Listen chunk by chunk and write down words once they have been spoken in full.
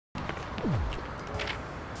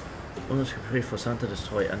Unser Gespräch vor Santa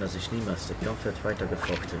Destroy ändert sich niemals. Der Kampf wird weiter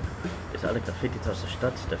gefochten. Bis alle Graffitis aus der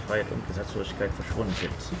Stadt der Freiheit und Gesetzlosigkeit verschwunden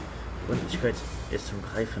sind. Die Unendlichkeit ist zum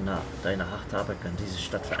Greifen nah. Deine harte Arbeit kann diese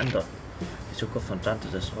Stadt verändern. Die Zukunft von Santa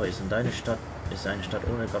Destroy ist in deine Stadt, ist eine Stadt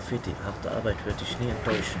ohne Graffiti. Harte Arbeit wird dich nie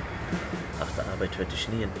enttäuschen. Harte Arbeit wird dich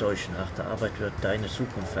nie enttäuschen. Harte Arbeit wird deine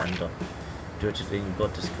Zukunft verändern. Töte den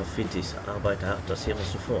Gott des Graffitis. Arbeite hart, das hier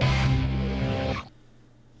was du vor.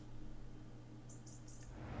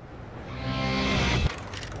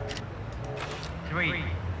 3,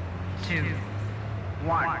 2, 1,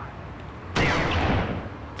 0.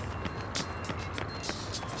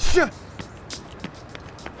 Shit!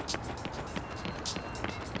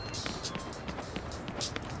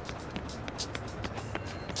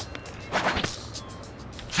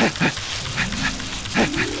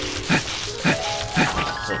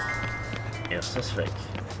 So, erstes weg.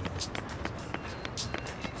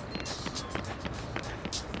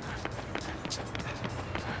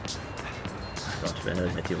 Gott, wenn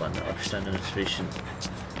er mit die Wand Abstände dazwischen.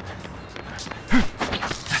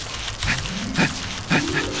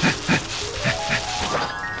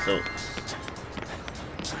 So.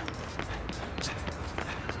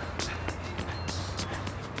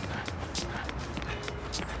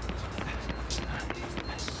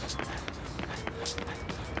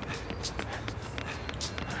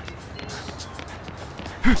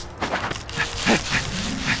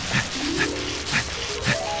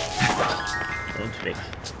 Und weg.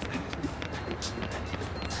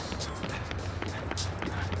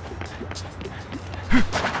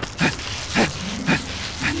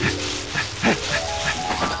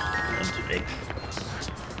 Und weg.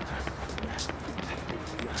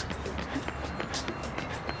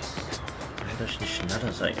 Dass ich nicht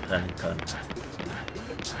schneller sein rennen kann.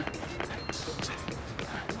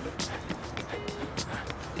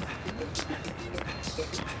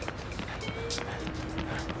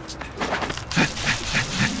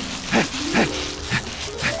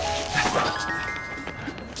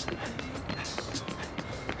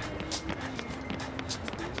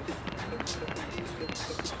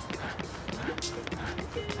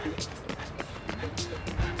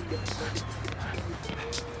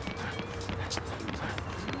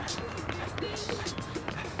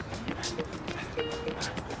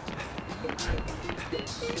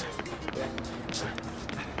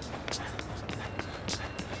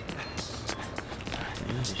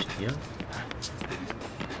 Nicht hier.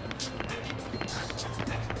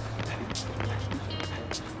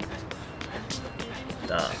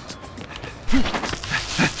 Da.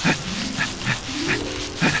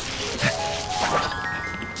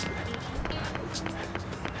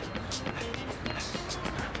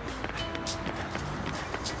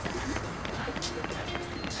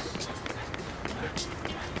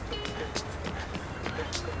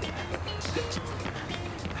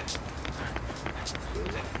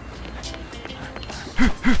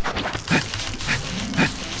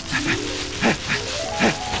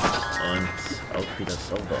 Und auch wieder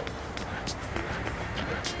sauber.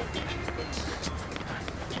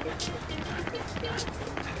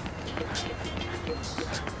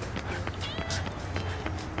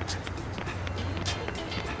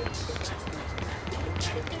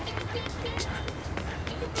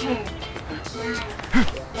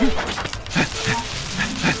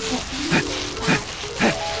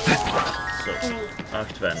 So,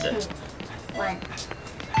 8 Wände.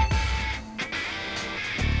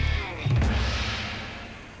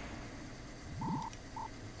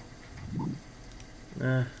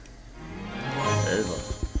 Selber.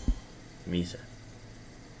 Miese.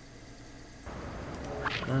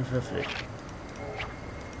 Und verpflichtet.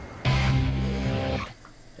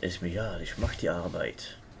 Ist mir egal, ich mach die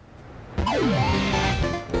Arbeit. Ich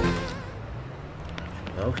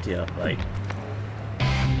brauch die Arbeit.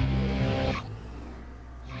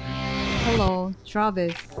 Hello,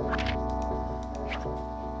 Travis.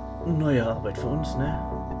 Neue Arbeit für uns, ne?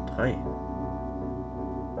 3.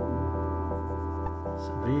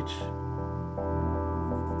 Reach.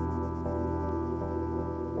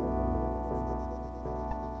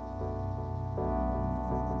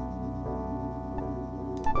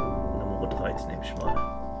 Nummer 13 nehme ich mal.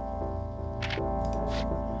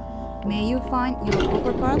 May you find your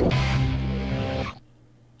overpass?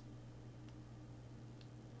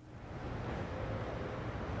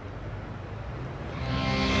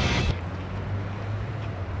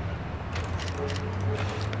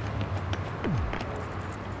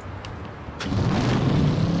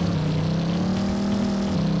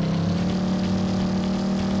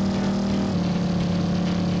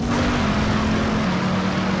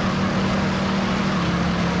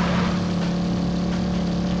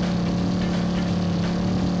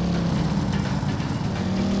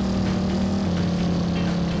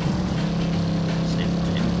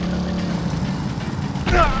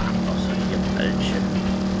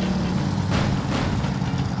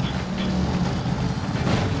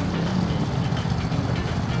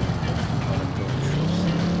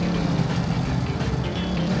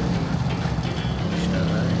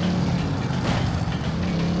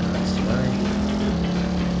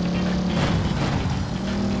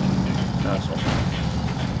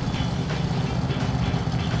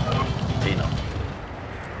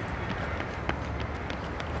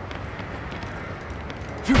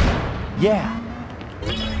 Yeah.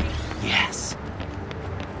 Yes.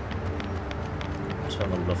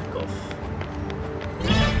 Zweimal Luftgolf.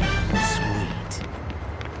 Sweet.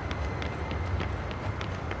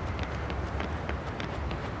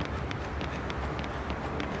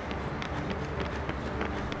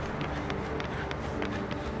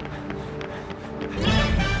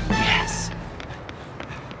 Yes.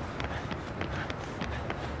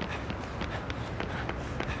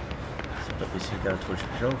 So, ein bisschen Geld hol ich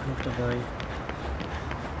mich auch noch dabei.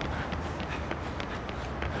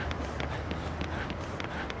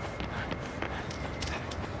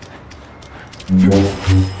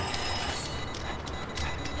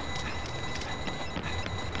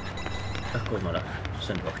 Ach, guck mal da.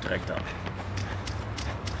 Sind wir auch direkt da.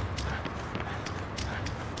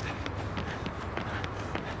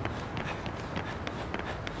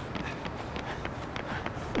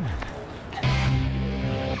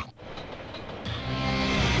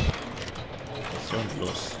 So und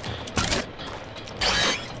los.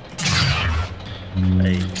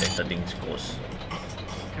 Ey, das Ding ist groß.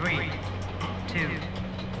 3, 2, 1, 0.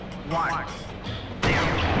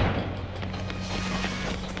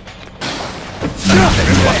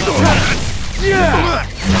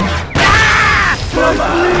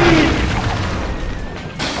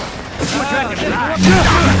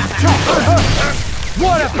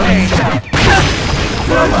 What a pain!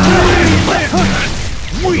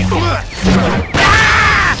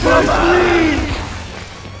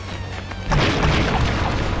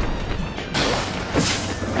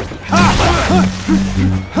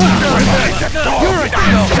 You're a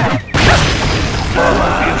joke!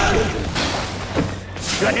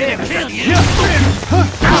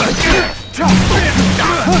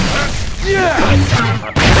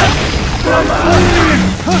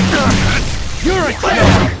 You're a joke!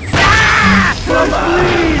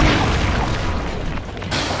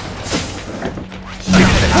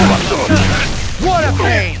 What a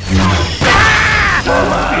pain!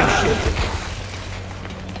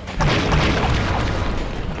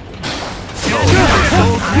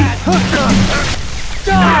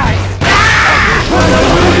 Die!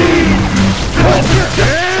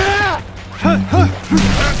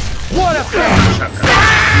 What a pain!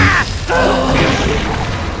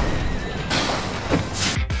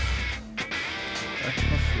 Das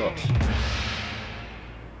war flott.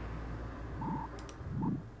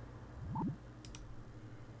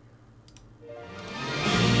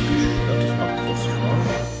 Das macht 50 Mal.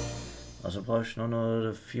 Also brauche ich noch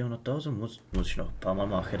 400.000. Muss ich noch ein paar Mal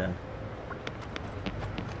machen dann.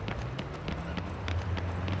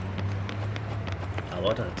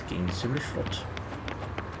 Aber das ging ziemlich flott.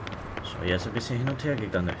 So, jetzt ein bisschen hin und her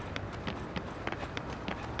gegangen.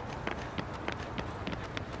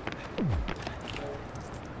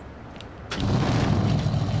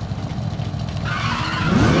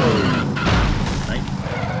 Nein.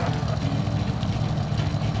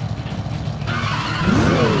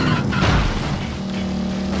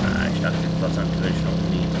 Ah, ich dachte, was natürlich noch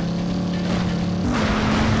nie.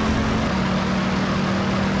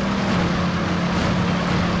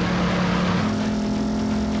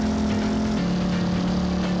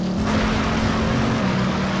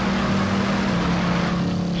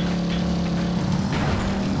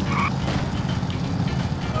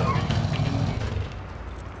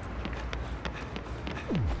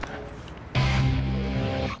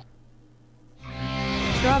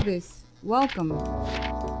 Travis, welcome.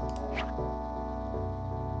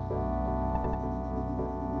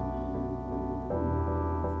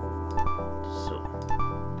 So.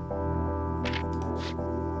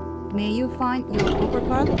 May you find your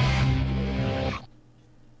overpass?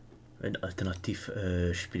 Ein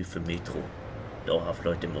Alternativspiel für Metro. Dauerhaft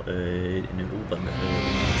Leute in den U-Bahn.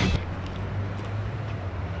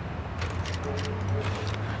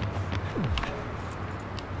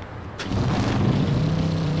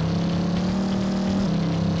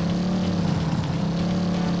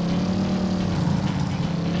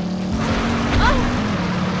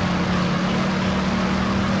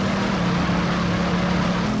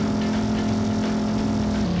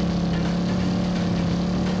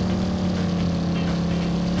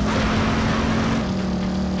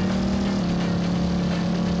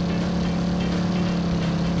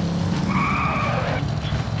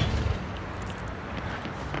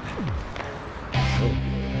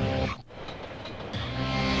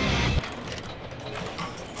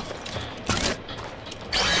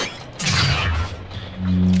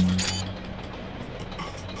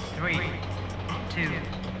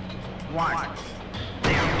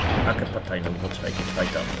 Hackerpartei Nummer 2 geht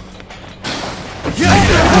weiter.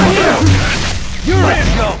 You're in!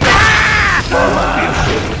 Go!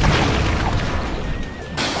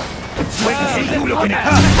 Wait and see you looking at.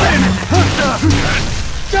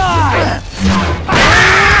 Die!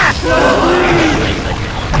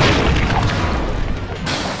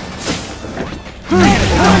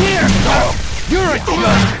 Come here! You're a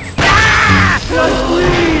joke!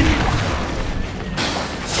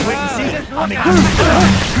 Wait and see this. I'm in.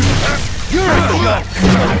 You're a joke!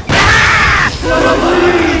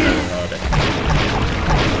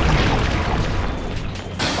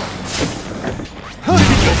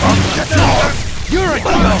 You're a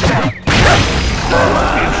joke!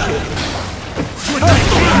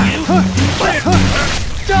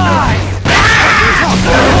 Die!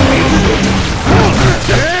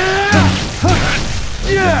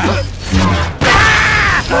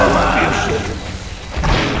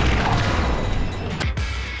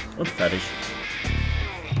 Und fertig.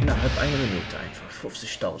 Innerhalb einer Minute einfach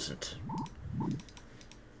 50.000.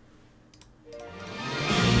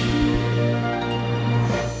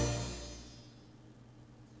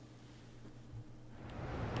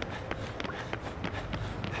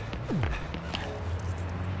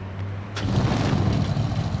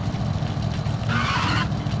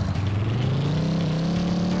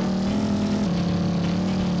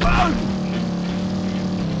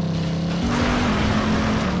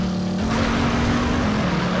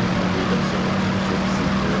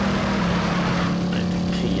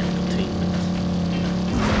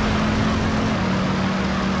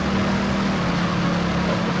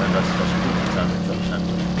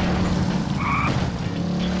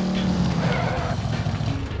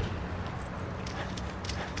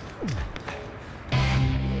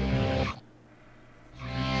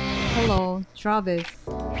 Hello, Travis.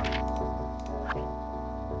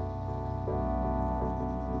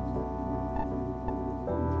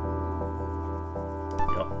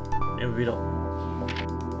 Ja, immer wieder.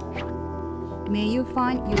 May you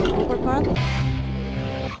find your overpass?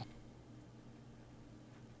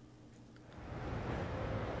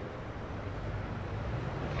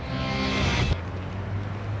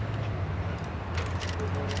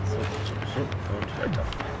 So, und weiter.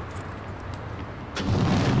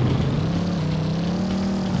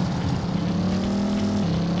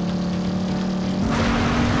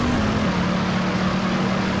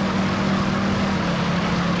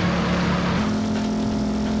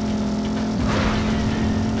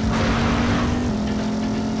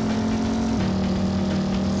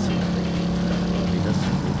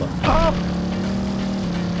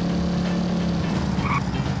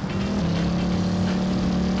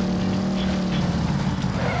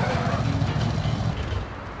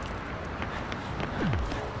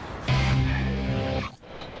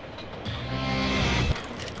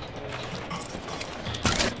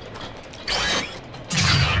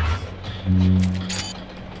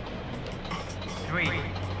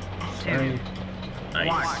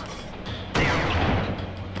 Nice.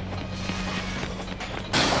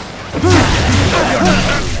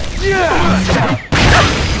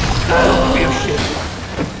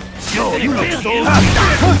 Yo, you look so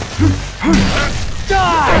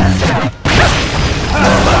die!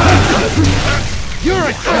 You're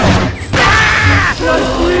a joke!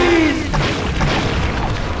 Please!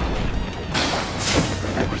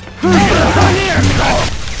 Come here!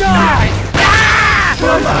 Die!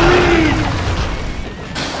 Please!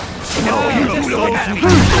 No, you look so die!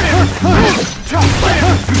 Please!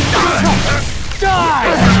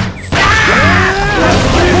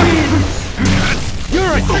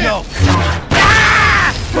 You're a joke!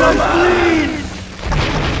 Please!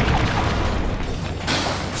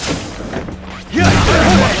 Yeah!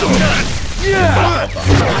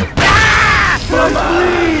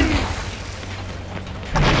 Please!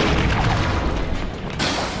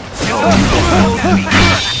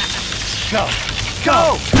 Go! Go!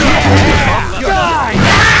 Die!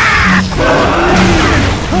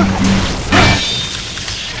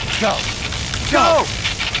 Go! Go!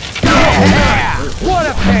 Yeah! What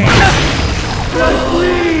a pain!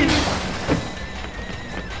 Please!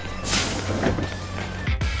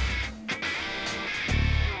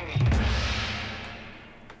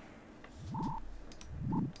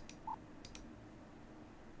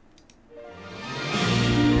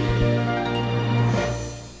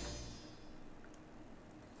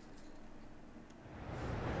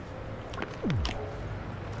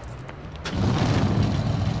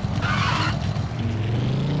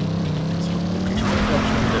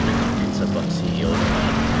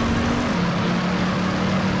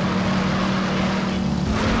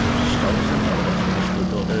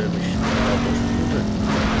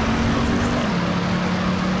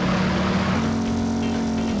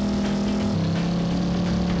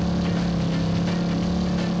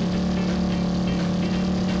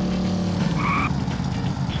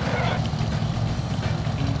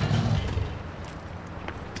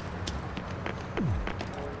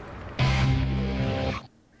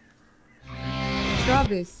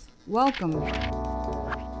 Travis, welcome.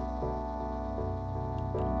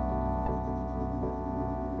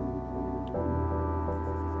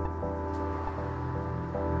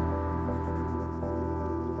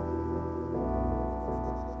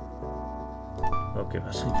 Okay,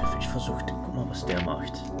 was Griff? Ich versuche, guck mal, was der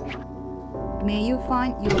macht. May you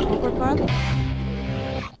find your poker card?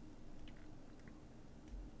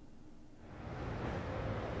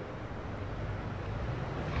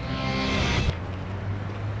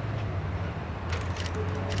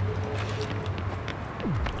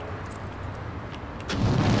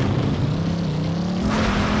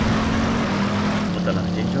 Und danach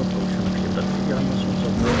den Job, wo ich schon erklärt habe, wie die anderen so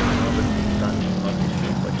wurden haben, dann mache ich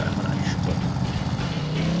für heute einmal einen Sport.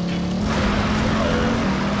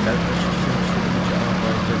 Geldrecherche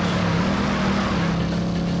gearbeitet,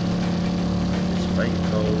 ist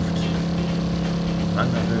beigekauft,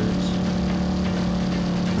 angehört.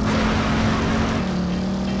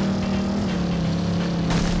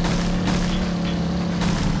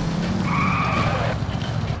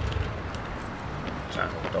 Tja,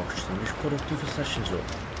 aber auch ziemlich produktive Session so.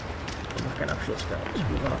 Und noch keinen Abschluss gehabt.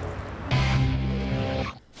 Hurra!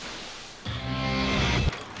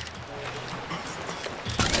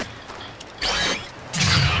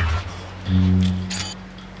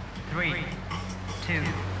 Three, two,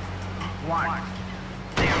 one.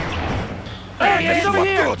 Hey, he's over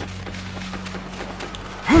here!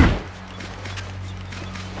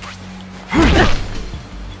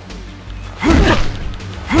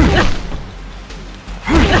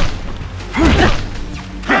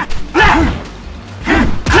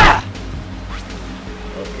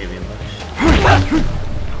 Okay, wie mach ich?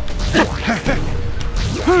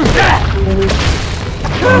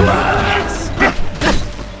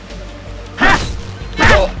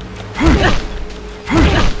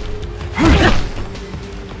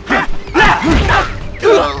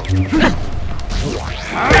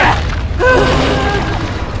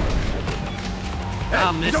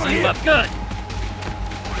 I'll mess you up good!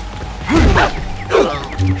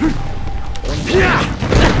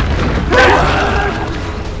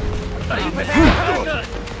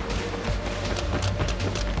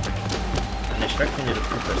 Nicht weg von dir, du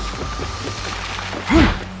Puppes.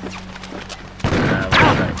 Ja,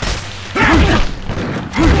 wahrscheinlich.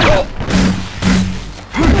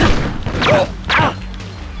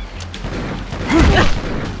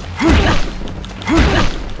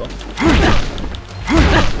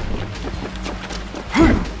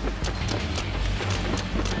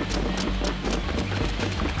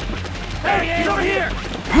 Hey, he's over here!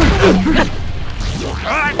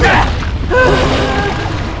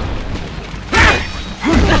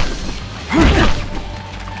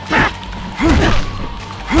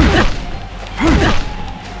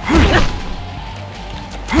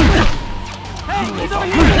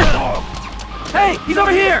 Hey, he's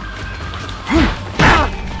over here!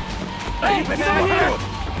 Hey, he's over here!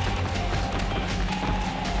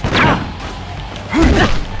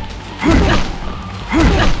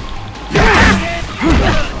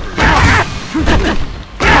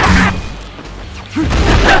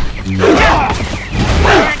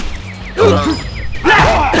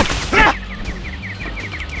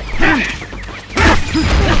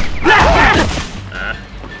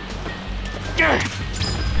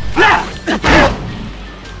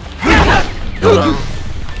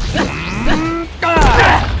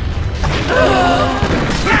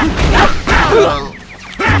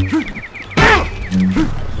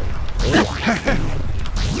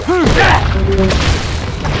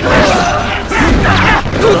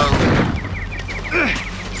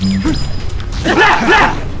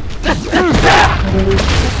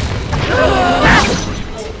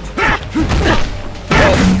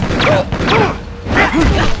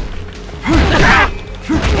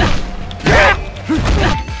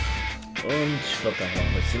 Und ich glaube, da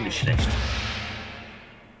waren wir ziemlich schlecht.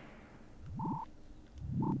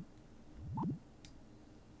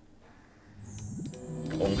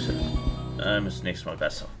 Bronze. Ist nächstes Mal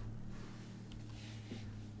besser.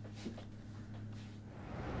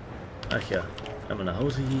 Ach ja, einmal nach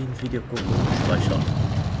Hause gehen, Video gucken und speichern.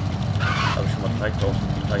 Habe ich schon mal 3.300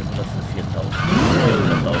 für 4.000.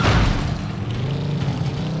 400.000.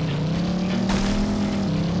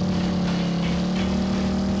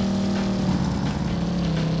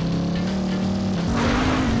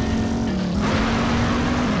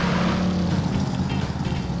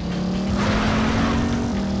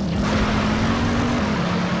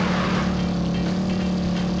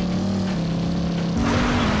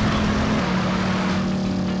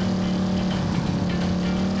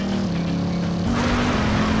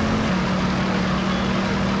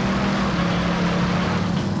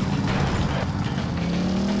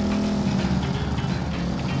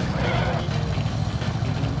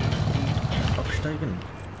 anzeigen.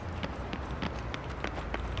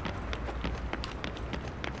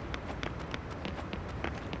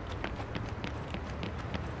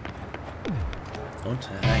 Und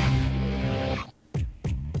rein.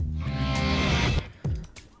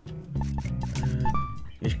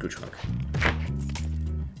 Nicht Kühlschrank.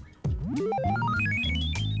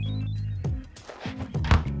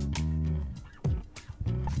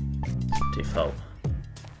 TV.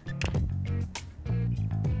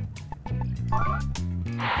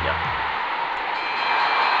 Ja.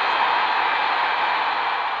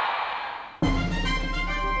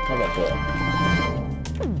 Powerbomb.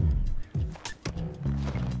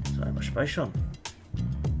 So, einmal speichern.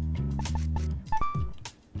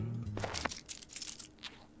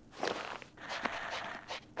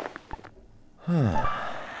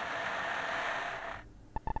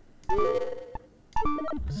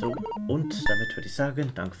 So, und damit würde ich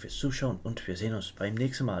sagen, danke fürs Zuschauen und wir sehen uns beim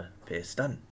nächsten Mal. Bis dann.